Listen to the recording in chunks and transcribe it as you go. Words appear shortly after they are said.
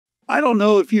I don't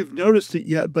know if you've noticed it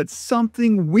yet, but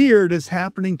something weird is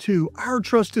happening to our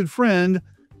trusted friend,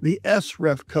 the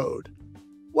SREF code.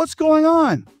 What's going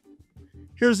on?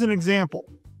 Here's an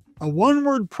example. A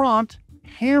one-word prompt,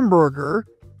 hamburger,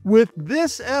 with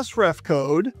this SREF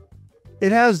code.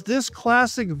 It has this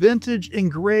classic vintage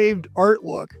engraved art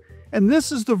look. And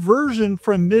this is the version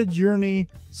from Midjourney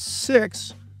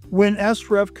 6 when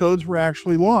SREF codes were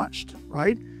actually launched,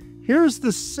 right? Here's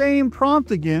the same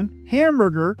prompt again,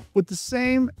 hamburger, with the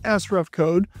same SREF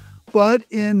code, but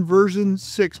in version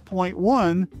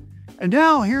 6.1. And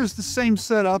now here's the same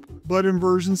setup, but in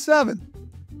version 7.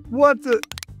 What the?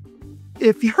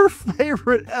 If your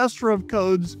favorite SREF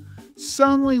codes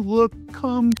suddenly look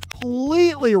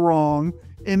completely wrong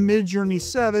in Midjourney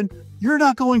 7, you're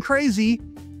not going crazy.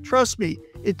 Trust me,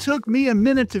 it took me a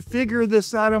minute to figure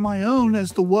this out on my own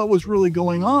as to what was really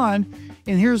going on.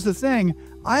 And here's the thing.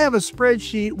 I have a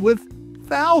spreadsheet with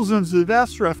thousands of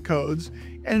SREF codes,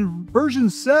 and version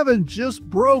 7 just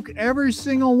broke every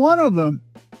single one of them.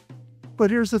 But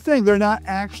here's the thing, they're not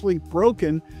actually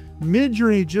broken.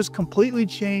 Midjourney just completely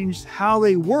changed how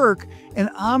they work, and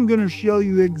I'm going to show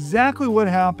you exactly what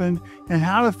happened and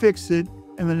how to fix it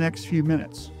in the next few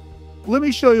minutes. Let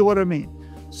me show you what I mean.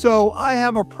 So I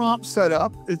have a prompt set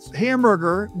up. It's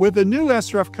hamburger with a new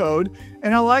SREF code,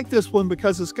 and I like this one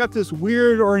because it's got this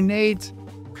weird, ornate,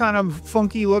 kind of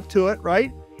funky look to it,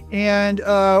 right? And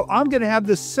I'm going to have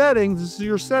this settings. This is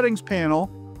your settings panel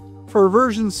for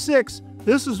version 6.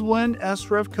 This is when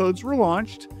SREF codes were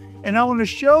launched, and I want to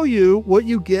show you what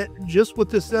you get just with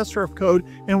this SREF code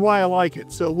and why I like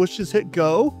it. So let's just hit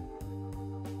go,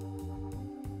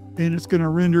 and it's going to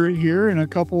render it here in a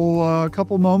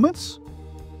couple moments.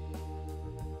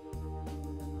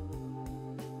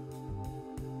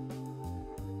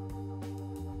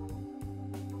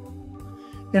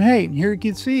 And hey, here you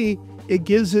can see it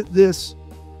gives it this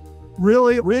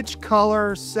really rich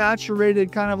color,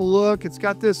 saturated kind of look. It's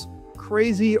got this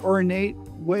crazy ornate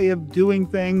way of doing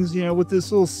things, you know, with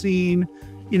this little scene.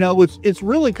 You know, it's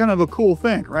really kind of a cool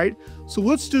thing, right? So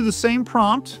let's do the same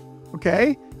prompt,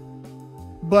 okay?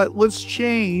 But let's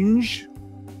change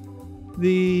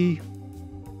the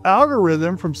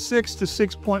algorithm from 6 to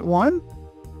 6.1.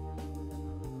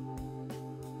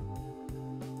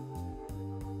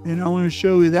 And I want to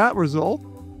show you that result.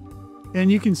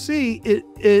 And you can see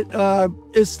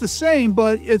it's the same,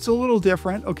 but it's a little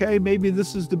different. Okay, maybe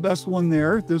this is the best one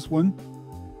there. This one,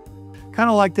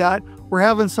 kind of like that. We're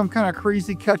having some kind of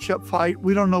crazy catch-up fight.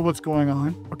 We don't know what's going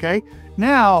on. Okay,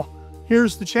 now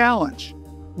here's the challenge.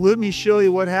 Let me show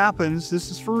you what happens. This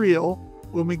is for real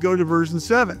when we go to version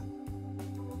 7.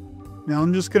 Now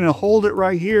I'm just going to hold it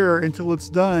right here until it's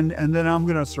done, and then I'm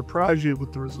going to surprise you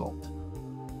with the result.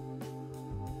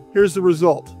 Here's the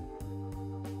result.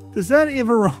 Does that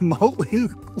even remotely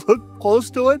look close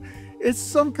to it? It's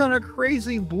some kind of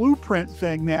crazy blueprint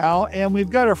thing now, and we've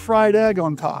got a fried egg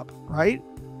on top, right?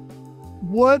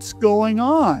 What's going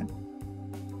on?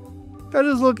 That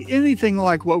doesn't look anything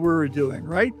like what we were doing,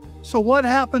 right? So what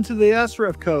happened to the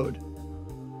SREF code?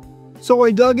 So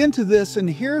I dug into this, and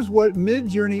here's what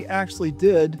Midjourney actually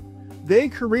did. They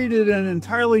created an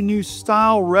entirely new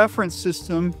style reference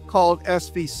system called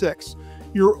SV6.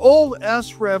 Your old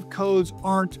SREF codes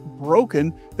aren't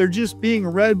broken, they're just being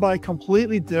read by a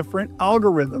completely different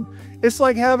algorithm. It's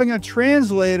like having a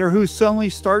translator who suddenly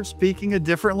starts speaking a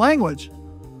different language.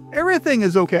 Everything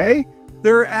is okay.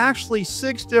 There are actually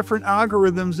 6 different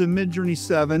algorithms in Midjourney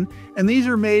 7, and these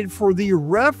are made for the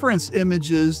reference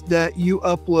images that you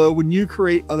upload when you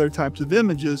create other types of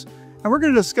images, and we're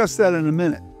going to discuss that in a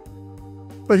minute.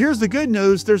 But here's the good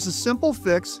news, there's a simple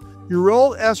fix. Your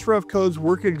old SREF codes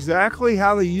work exactly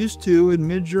how they used to in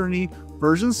Midjourney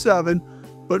version 7,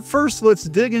 but first let's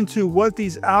dig into what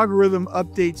these algorithm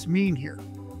updates mean here.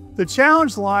 The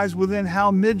challenge lies within how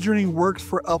Midjourney works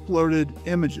for uploaded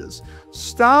images.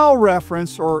 Style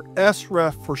reference, or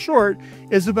SREF for short,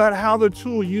 is about how the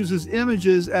tool uses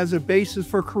images as a basis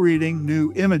for creating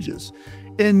new images.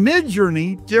 In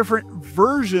Midjourney, different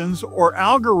versions or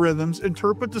algorithms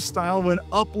interpret the style of an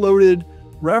uploaded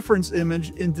reference image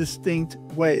in distinct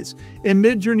ways. In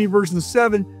Midjourney version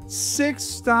 7, 6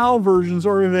 style versions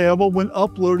are available when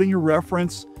uploading a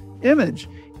reference image.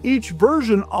 Each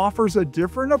version offers a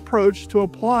different approach to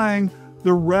applying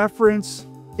the reference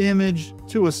image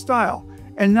to a style.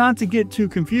 And not to get too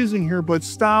confusing here, but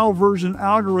style version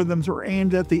algorithms are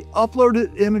aimed at the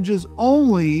uploaded images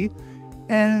only,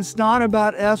 and it's not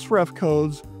about SREF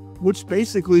codes, which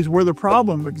basically is where the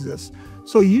problem exists.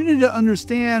 So you need to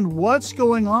understand what's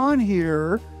going on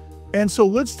here. And so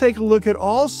let's take a look at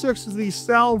all 6 of these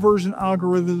style version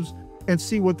algorithms and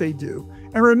see what they do.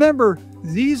 And remember,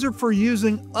 these are for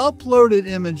using uploaded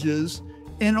images,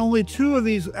 and only 2 of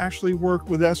these actually work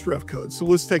with SREF codes. So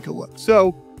let's take a look.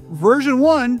 So version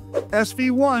 1,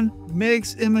 SV1,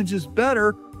 makes images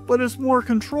better, but it's more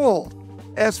controlled.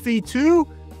 SV2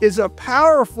 is a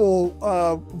powerful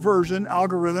version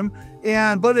algorithm,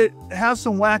 but it has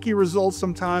some wacky results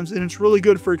sometimes, and it's really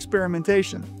good for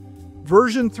experimentation.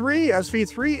 Version 3,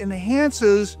 SV3,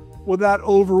 enhances without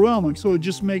overwhelming, so it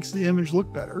just makes the image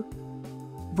look better.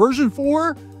 Version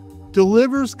 4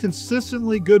 delivers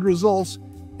consistently good results,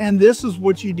 and this is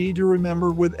what you need to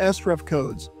remember with SREF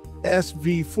codes,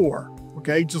 SV4,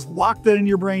 okay? Just lock that in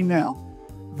your brain now.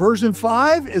 Version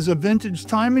 5 is a vintage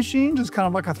time machine, just kind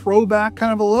of like a throwback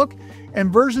kind of a look.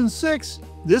 And version 6,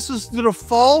 this is the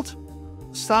default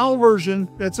style version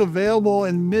that's available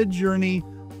in Midjourney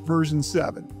version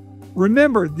 7.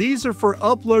 Remember, these are for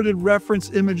uploaded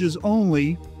reference images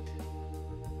only.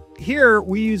 Here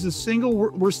we use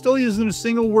we're still using a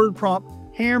single word prompt,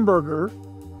 hamburger,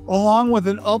 along with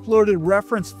an uploaded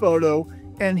reference photo.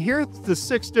 And here's the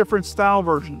 6 different style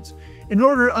versions. In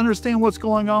order to understand what's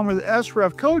going on with the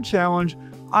SREF code challenge,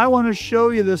 I want to show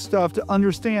you this stuff to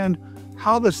understand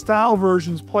how the style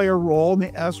versions play a role in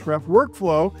the SREF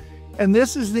workflow. And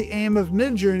this is the aim of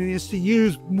Midjourney, is to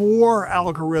use more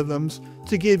algorithms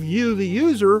to give you, the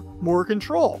user, more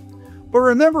control. But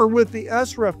remember, with the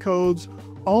SREF codes,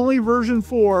 only version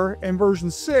 4 and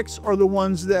version 6 are the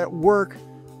ones that work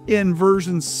in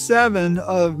version 7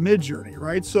 of Midjourney,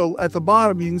 right? So at the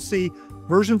bottom, you can see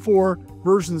version 4,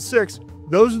 version 6,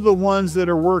 those are the ones that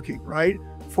are working, right,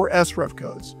 for SREF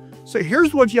codes. So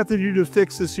here's what you have to do to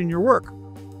fix this in your work.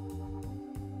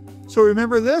 So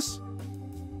remember this?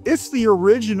 It's the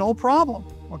original problem,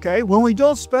 okay? When we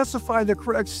don't specify the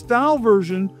correct style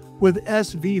version with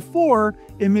SV4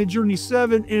 in Midjourney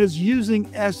 7, it is using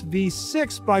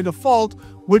SV6 by default,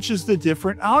 which is the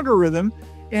different algorithm,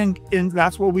 and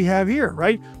that's what we have here,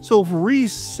 right? So if we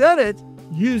reset it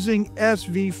using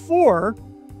SV4,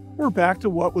 we're back to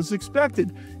what was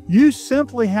expected. You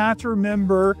simply have to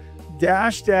remember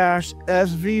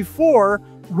 --SV4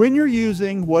 when you're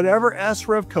using whatever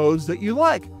SREF codes that you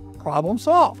like. Problem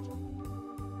solved.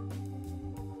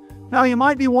 Now you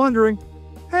might be wondering,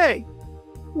 hey,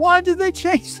 why did they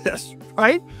change this,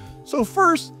 right? So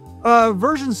first,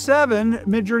 version 7,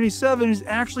 Midjourney 7, is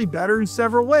actually better in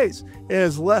several ways. It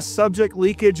has less subject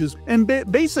leakage and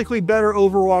basically better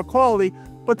overall quality.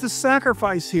 But the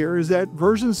sacrifice here is that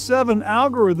version 7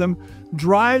 algorithm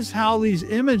drives how these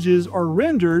images are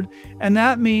rendered, and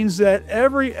that means that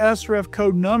every SREF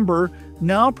code number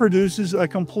now produces a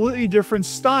completely different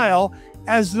style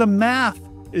as the math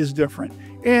is different.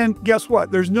 And guess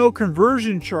what? There's no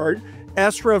conversion chart.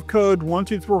 SREF code 1,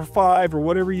 2, 3, 4, 5 or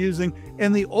whatever you're using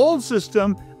in the old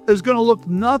system is going to look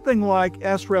nothing like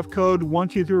SREF code 1,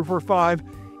 2, 3, 4, 5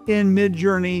 in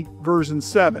Midjourney version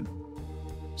 7.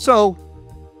 So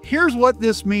here's what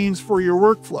this means for your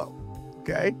workflow,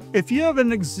 okay? If you have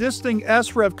an existing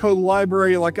SREF code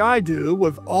library like I do,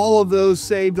 with all of those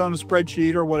saved on a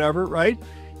spreadsheet or whatever, right?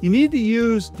 You need to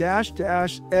use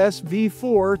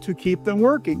 --SV4 to keep them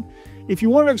working. If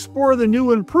you want to explore the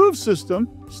new improved system,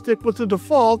 stick with the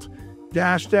default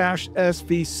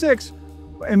 --SV6.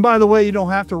 And by the way, you don't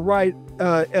have to write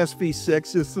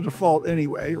SV6, it's the default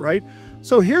anyway, right?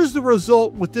 So here's the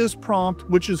result with this prompt,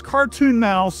 which is cartoon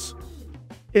mouse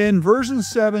in version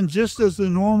 7, just as the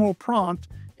normal prompt.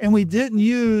 And we didn't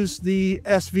use the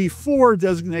SV4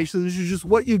 designation. This is just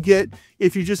what you get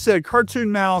if you just said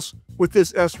cartoon mouse with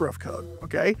this SREF code,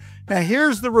 okay? Now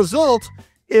here's the result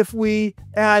if we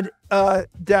add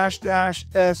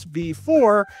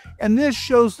 --SV4, and this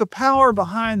shows the power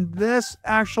behind this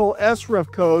actual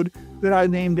SREF code that I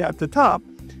named at the top,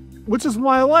 which is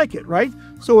why I like it, right?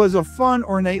 So as a fun,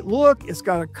 ornate look, it's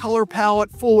got a color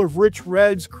palette full of rich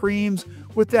reds, creams,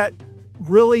 with that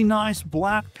really nice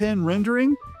black pen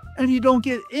rendering, and you don't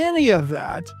get any of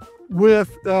that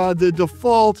with the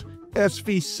default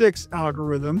SV6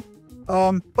 algorithm.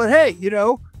 But hey, you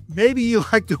know, maybe you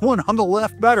like the one on the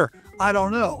left better. I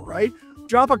don't know, right?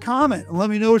 Drop a comment and let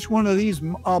me know which one of these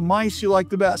mice you like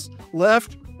the best,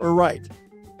 left or right.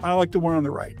 I like the one on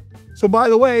the right. So by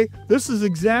the way, this is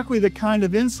exactly the kind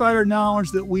of insider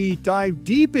knowledge that we dive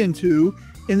deep into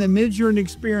in the Midjourney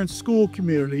Experience School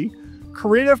community.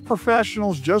 Creative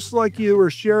professionals just like you are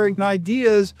sharing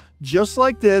ideas just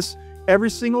like this every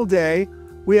single day.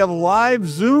 We have live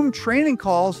Zoom training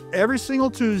calls every single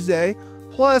Tuesday.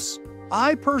 Plus,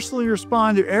 I personally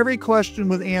respond to every question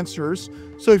with answers.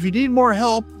 So if you need more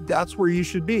help, that's where you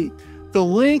should be. The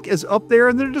link is up there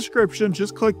in the description.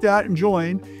 Just click that and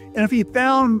join. And if you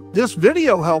found this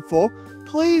video helpful,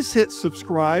 please hit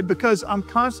subscribe because I'm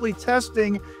constantly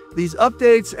testing these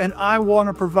updates and I want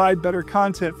to provide better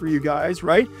content for you guys,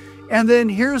 right? And then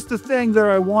here's the thing that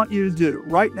I want you to do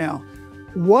right now.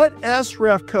 What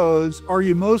SREF codes are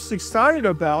you most excited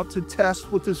about to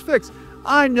test with this fix?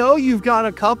 I know you've got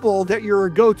a couple that you're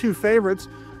go-to favorites.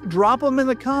 Drop them in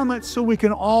the comments so we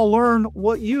can all learn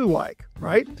what you like,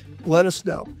 right? Let us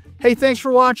know. Hey, thanks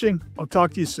for watching. I'll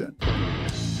talk to you soon.